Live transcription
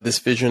this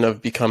vision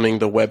of becoming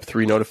the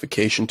Web3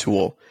 notification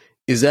tool.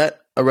 Is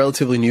that a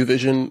relatively new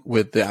vision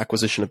with the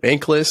acquisition of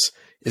Bankless?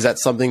 Is that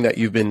something that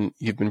you've been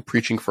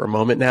preaching for a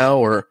moment now,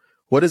 or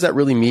what does that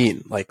really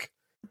mean? Like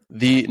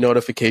the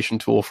notification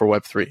tool for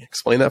Web3.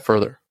 Explain that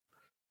further.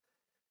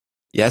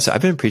 Yeah, so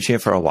I've been preaching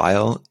it for a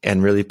while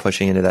and really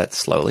pushing into that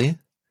slowly.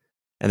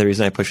 And the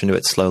reason I push into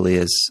it slowly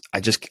is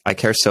I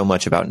care so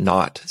much about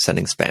not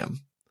sending spam.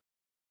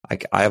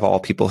 I of all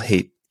people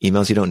hate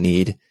emails you don't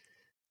need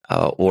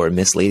or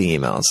misleading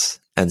emails.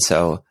 And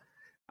so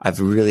I've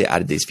really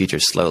added these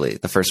features slowly.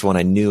 The first one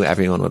I knew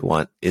everyone would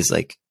want is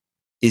like,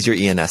 is your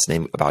ENS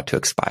name about to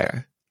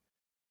expire?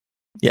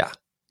 Yeah,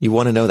 you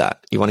want to know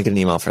that. You want to get an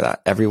email for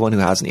that. Everyone who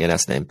has an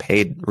ENS name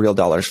paid real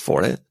dollars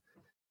for it.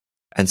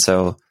 And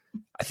so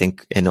I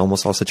think in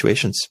almost all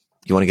situations,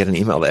 you want to get an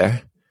email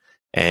there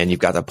and you've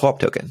got that pull-up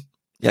token.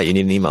 Yeah, you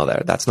need an email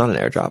there. That's not an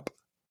airdrop.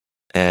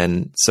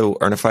 And so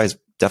Earnify is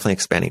definitely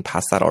expanding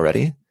past that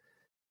already.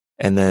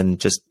 And then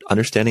just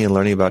understanding and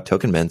learning about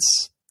token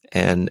mints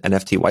and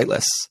NFT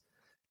whitelists.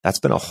 That's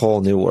been a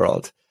whole new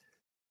world.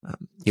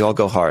 You all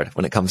go hard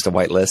when it comes to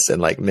whitelists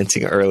and like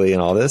minting early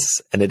and all this.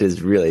 And it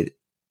is really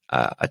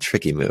a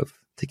tricky move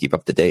to keep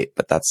up to date.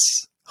 But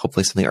that's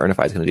hopefully something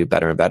Earnify is going to do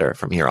better and better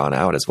from here on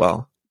out as well.